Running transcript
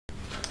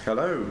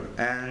Hello,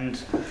 and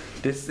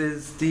this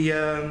is the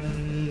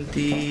end.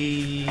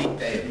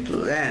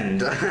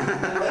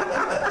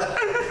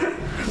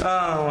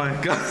 Oh my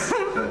god.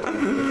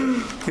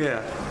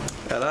 Yeah.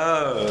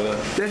 Hello.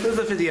 This is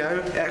a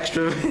video,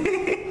 extra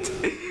vid.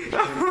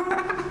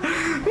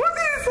 What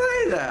did you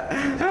say that?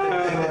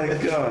 Oh my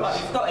gosh.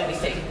 Right, you've got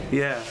everything.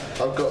 Yeah.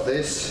 I've got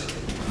this.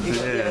 You've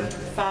got Yeah. your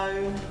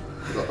phone.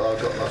 I've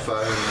got my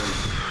phone,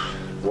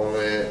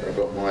 wallet. I've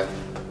got my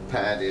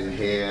pad in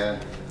here.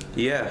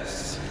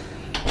 Yes.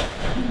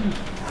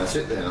 That's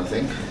it then, I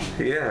think.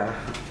 Yeah.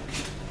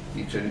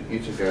 You two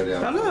go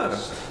down Hello.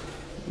 first.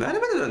 Wait a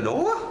minute,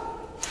 Laura?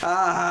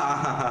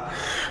 Ah,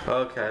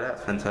 okay,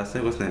 that's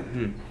fantastic, wasn't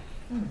it?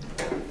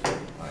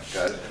 Right,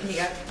 go. In you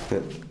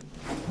go.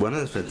 One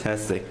is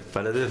fantastic,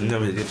 but I didn't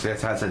know it was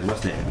fantastic,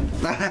 wasn't it?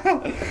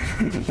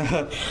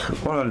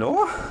 Well,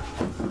 Laura?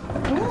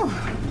 Oh.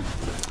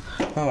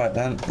 All right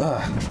then.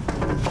 Oh,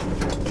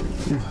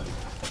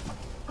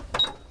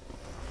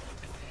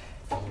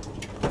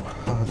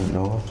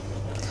 Laura.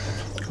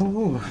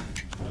 Oh.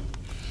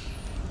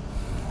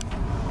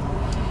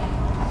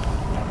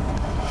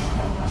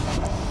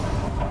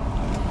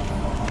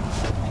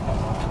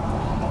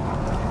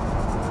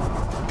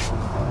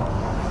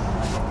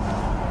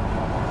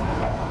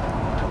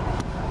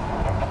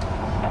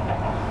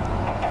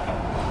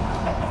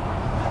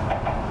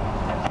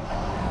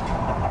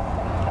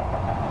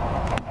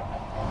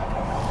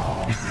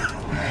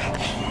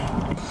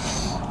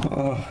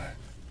 Oh.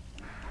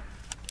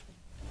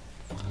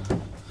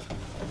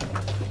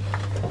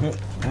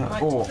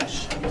 Right, Oh.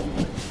 push.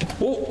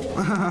 Oh.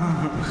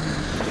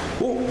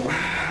 Oh.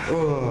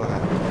 Oh.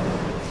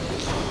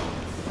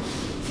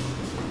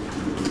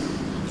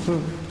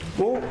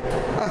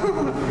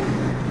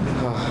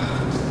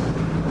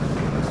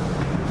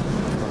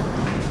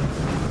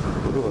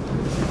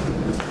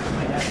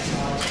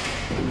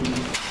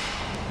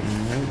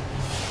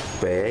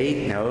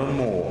 Bait no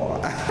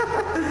more.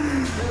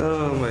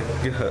 Oh my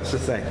gosh,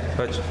 this thing.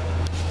 Touch.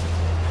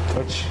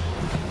 Touch.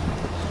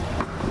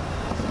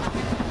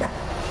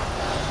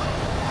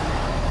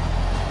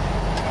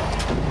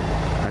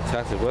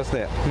 Fantastic, wasn't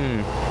it?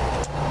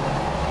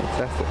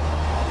 Fantastic.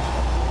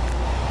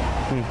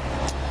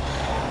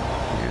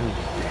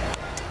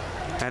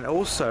 Yeah. And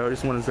also, I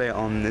just want to say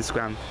on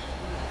Instagram,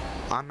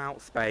 I'm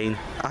out Spain.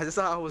 I just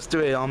thought I was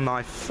doing it on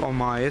my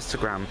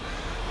Instagram.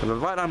 But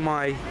right on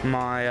my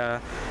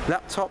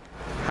laptop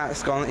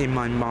has gone in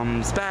my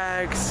mum's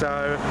bag,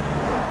 so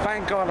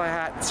thank God I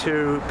had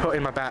to put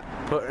it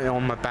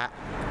on the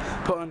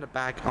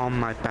bag on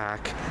my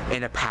back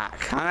in a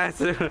pack.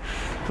 That's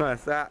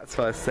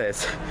what it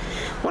says.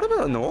 What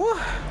about Nora?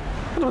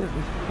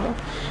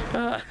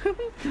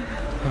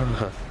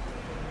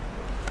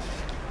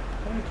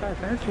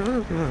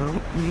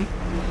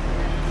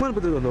 What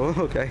about Nora?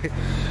 Okay.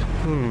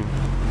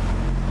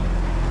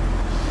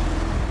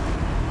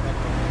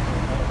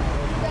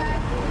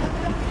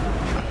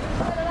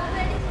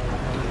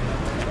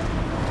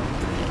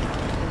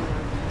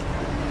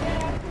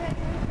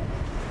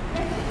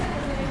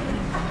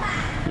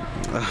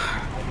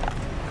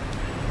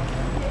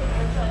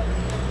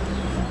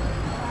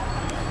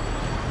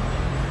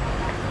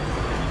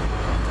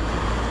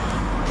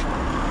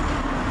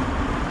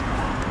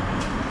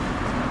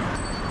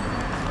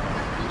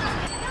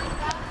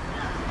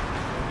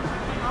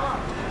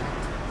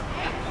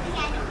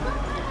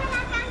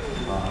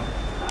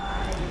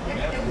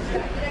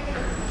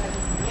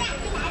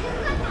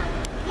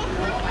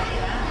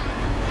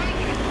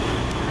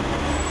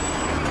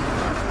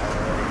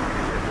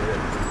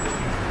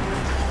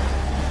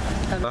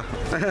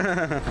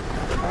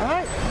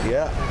 Alright.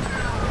 Yeah.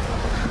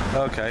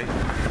 Okay.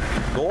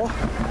 More?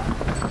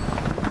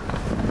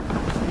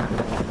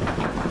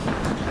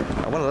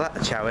 I want to let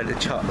the chow in the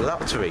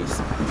lotteries.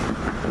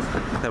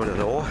 There was a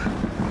law.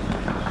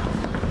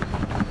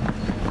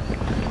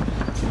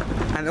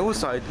 And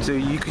also,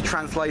 you could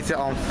translate it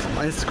on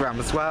Instagram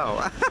as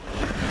well.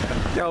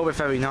 That would be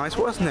very nice,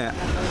 wasn't it?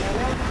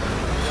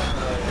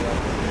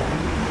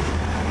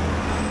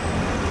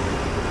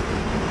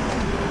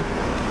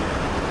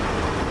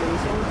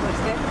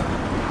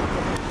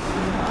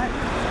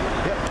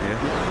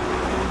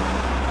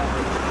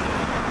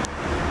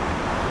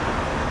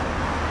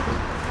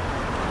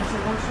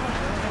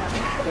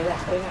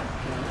 Yeah.